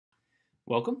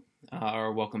Welcome,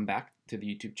 or welcome back to the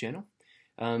YouTube channel.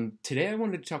 Today I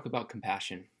wanted to talk about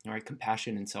compassion, all right,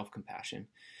 compassion and self-compassion.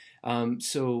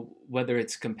 So whether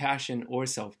it's compassion or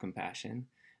self-compassion,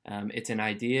 it's an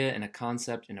idea and a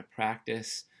concept and a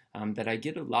practice that I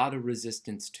get a lot of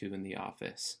resistance to in the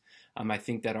office. I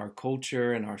think that our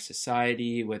culture and our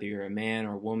society, whether you're a man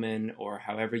or woman or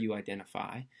however you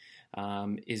identify,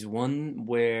 is one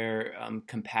where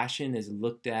compassion is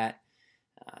looked at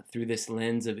through this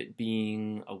lens of it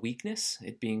being a weakness,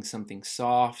 it being something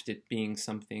soft, it being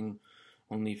something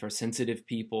only for sensitive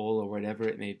people or whatever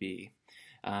it may be.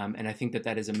 And I think that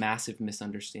that is a massive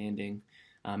misunderstanding.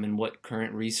 And what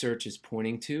current research is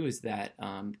pointing to is that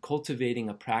cultivating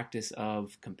a practice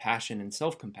of compassion and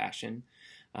self-compassion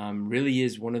really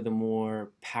is one of the more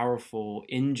powerful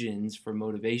engines for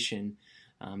motivation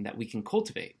that we can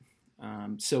cultivate.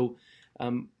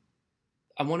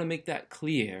 I want to make that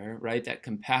clear, right? That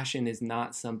compassion is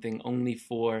not something only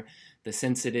for the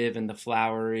sensitive and the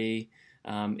flowery.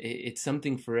 It's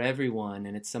something for everyone,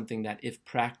 and it's something that, if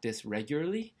practiced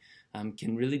regularly,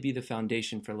 can really be the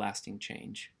foundation for lasting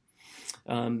change.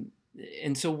 And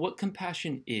so what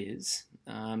compassion is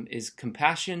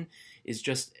compassion is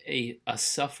just a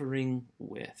suffering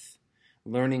with,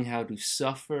 learning how to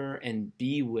suffer and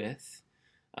be with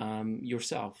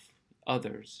yourself,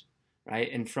 others,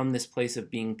 right? And from this place of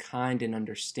being kind and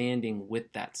understanding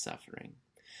with that suffering.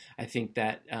 I think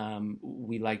that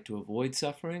we like to avoid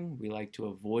suffering, we like to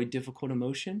avoid difficult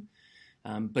emotion,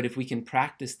 but if we can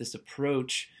practice this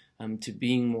approach to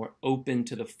being more open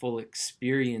to the full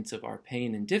experience of our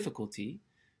pain and difficulty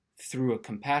through a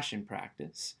compassion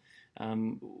practice,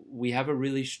 we have a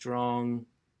really strong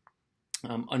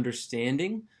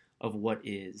understanding of what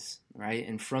is, right?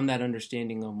 And from that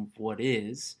understanding of what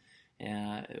is,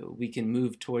 we can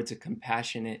move towards a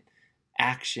compassionate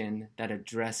action that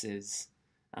addresses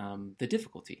the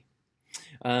difficulty.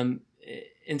 And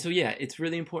so, yeah, it's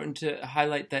really important to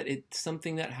highlight that it's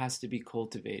something that has to be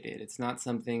cultivated. It's not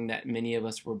something that many of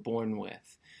us were born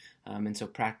with. And so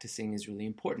practicing is really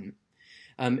important.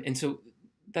 And so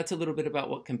that's a little bit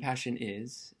about what compassion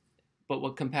is. But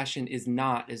what compassion is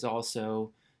not is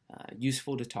also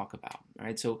useful to talk about. All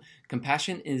right, so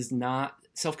compassion is not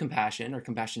self-compassion, or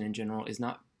compassion in general is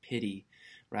not pity,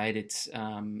 right? It's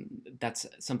that's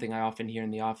something I often hear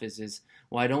in the office is,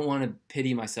 well, I don't want to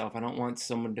pity myself. I don't want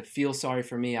someone to feel sorry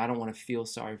for me. I don't want to feel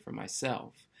sorry for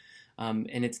myself.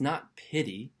 And it's not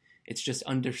pity. It's just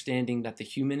understanding that the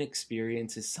human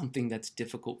experience is something that's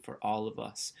difficult for all of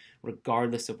us,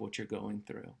 regardless of what you're going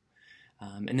through.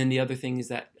 And then the other thing is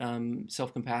that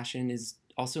self-compassion is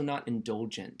also not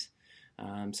indulgent.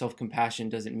 Self-compassion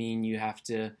doesn't mean you have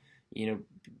to,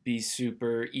 be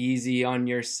super easy on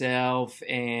yourself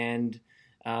and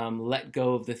let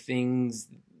go of the things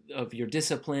of your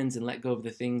disciplines and let go of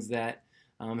the things that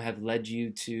have led you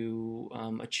to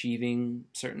achieving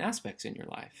certain aspects in your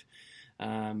life.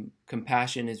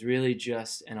 Compassion is really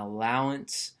just an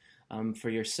allowance for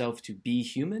yourself to be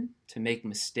human, to make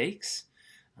mistakes,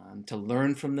 to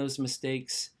learn from those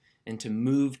mistakes, and to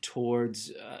move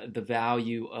towards the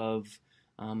value of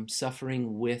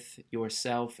suffering with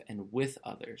yourself and with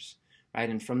others, right?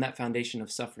 And from that foundation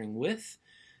of suffering with,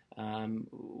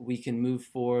 we can move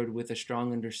forward with a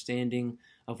strong understanding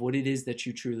of what it is that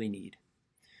you truly need.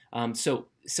 So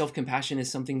self-compassion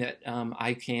is something that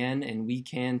I can and we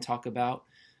can talk about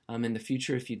in the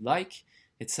future if you'd like.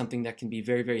 It's something that can be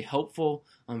very, very helpful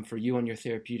for you on your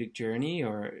therapeutic journey,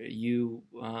 or you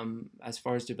as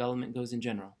far as development goes in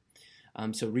general.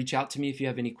 So reach out to me if you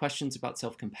have any questions about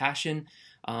self-compassion.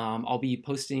 I'll be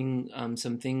posting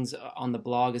some things on the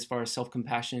blog as far as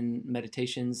self-compassion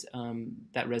meditations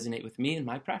that resonate with me in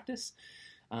my practice.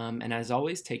 And as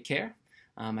always, take care.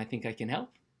 I think I can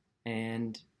help,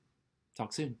 and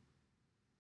talk soon.